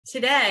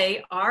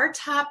Today, our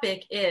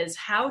topic is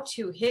how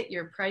to hit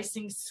your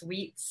pricing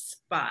sweet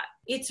spot.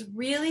 It's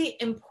really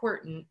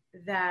important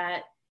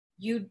that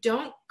you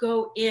don't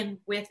go in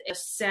with a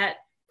set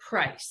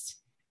price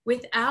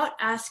without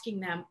asking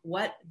them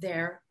what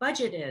their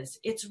budget is.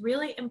 It's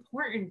really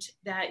important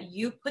that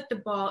you put the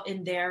ball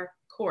in their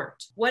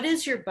court. What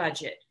is your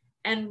budget?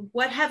 And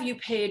what have you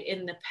paid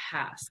in the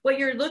past? What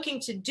you're looking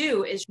to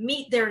do is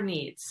meet their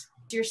needs.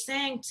 You're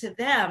saying to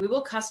them, we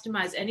will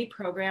customize any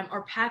program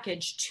or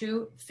package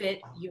to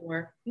fit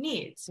your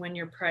needs when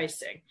you're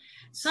pricing.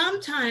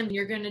 Sometimes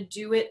you're going to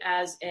do it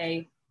as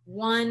a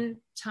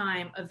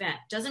one-time event.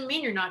 Doesn't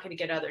mean you're not going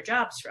to get other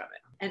jobs from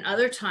it. And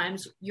other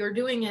times you're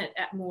doing it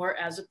more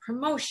as a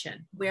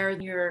promotion where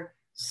you're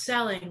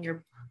selling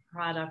your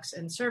products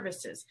and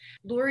services.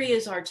 Lori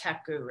is our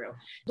tech guru.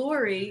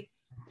 Lori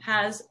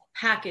has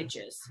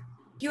packages.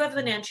 You have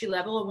an entry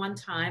level, a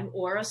one-time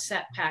or a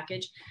set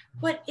package,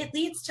 but it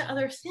leads to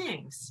other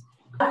things.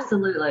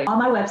 Absolutely. On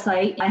my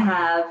website, I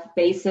have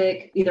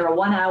basic, either a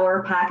 1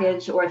 hour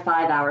package or a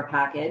 5 hour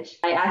package.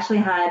 I actually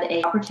had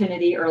an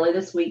opportunity early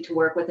this week to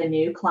work with a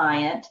new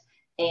client.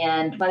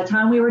 And by the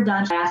time we were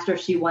done, I asked her if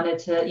she wanted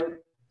to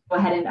go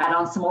ahead and add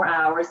on some more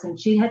hours. And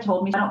she had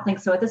told me, I don't think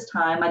so at this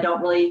time. I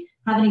don't really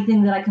have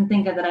anything that I can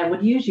think of that I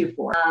would use you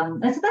for.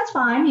 I said, that's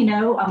fine.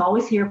 I'm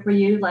always here for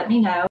you. Let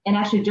me know. And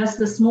actually just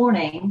this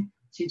morning,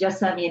 she just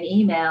sent me an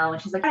email and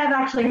she's like, I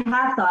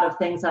have thought of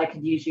things I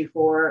could use you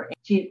for.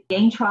 She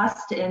gained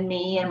trust in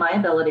me and my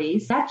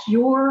abilities. That's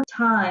your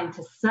time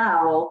to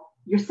sell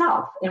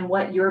yourself and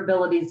what your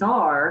abilities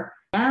are.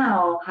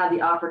 Now have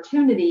the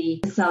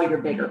opportunity to sell your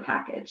bigger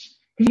package.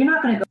 Because you're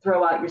not going to go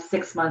throw out your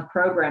 6-month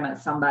program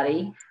at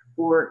somebody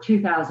for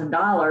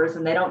 $2,000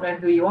 and they don't know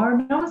who you are.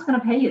 No one's going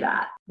to pay you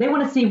that. They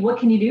want to see, what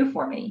can you do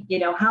for me?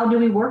 How do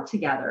we work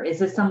together? Is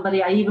this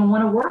somebody I even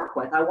want to work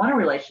with? I want a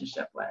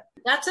relationship with.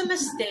 That's a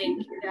mistake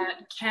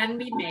that can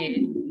be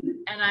made.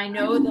 And I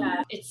know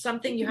that it's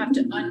something you have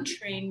to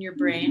untrain your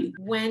brain.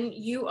 When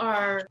you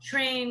are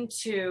trained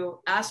to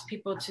ask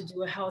people to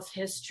do a health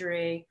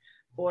history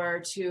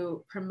or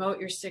to promote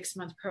your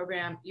 6-month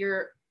program,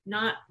 you're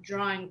not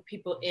drawing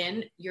people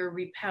in, you're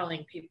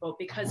repelling people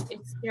because it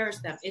scares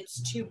them.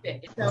 It's too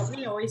big. So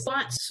we always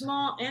want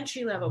small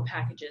entry-level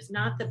packages,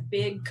 not the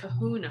big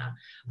kahuna.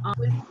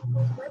 With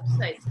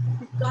websites,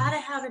 you've got to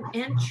have an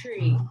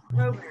entry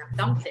program,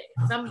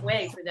 some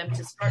way for them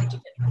to start to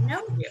get to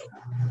know you.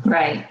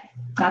 Right.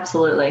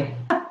 Absolutely.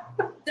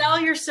 Sell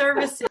your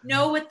services,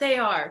 know what they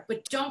are,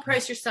 but don't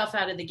price yourself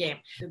out of the game.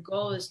 The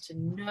goal is to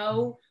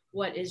know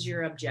what is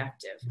your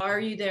objective. Are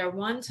you there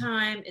one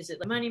time? Is it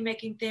a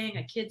money-making thing,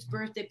 a kid's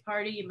birthday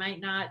party? You might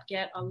not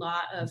get a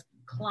lot of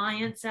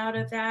clients out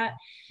of that.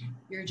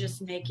 You're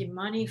just making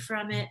money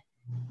from it.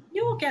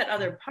 You will get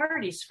other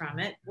parties from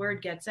it.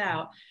 Word gets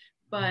out.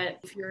 But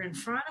if you're in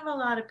front of a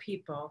lot of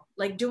people,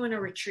 like doing a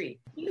retreat,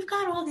 you've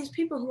got all these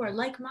people who are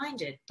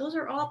like-minded. Those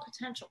are all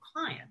potential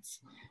clients.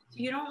 So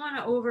you don't want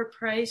to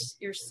overprice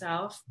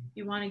yourself.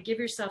 You want to give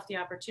yourself the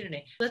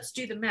opportunity. Let's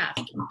do the math.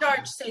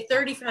 Charge, say,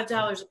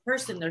 $35 a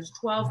person. There's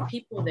 12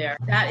 people there.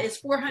 That is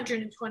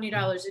 $420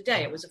 a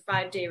day. It was a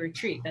 5-day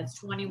retreat. That's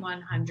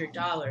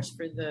 $2,100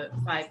 for the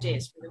 5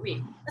 days for the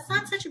week. That's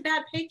not such a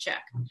bad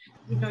paycheck.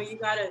 You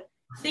got to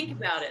think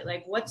about it.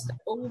 Like, what's the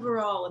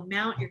overall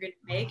amount you're going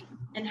to make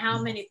and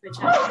how many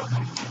potential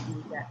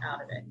you get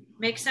out of it?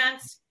 Make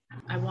sense?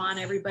 I want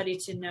everybody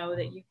to know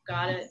that you've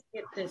got to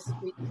hit this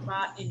sweet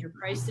spot in your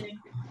pricing.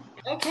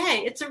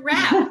 Okay, it's a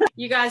wrap.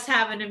 You guys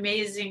have an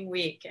amazing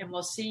week, and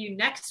we'll see you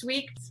next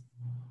week.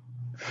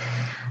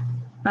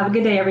 Have a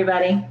good day,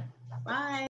 everybody. Bye.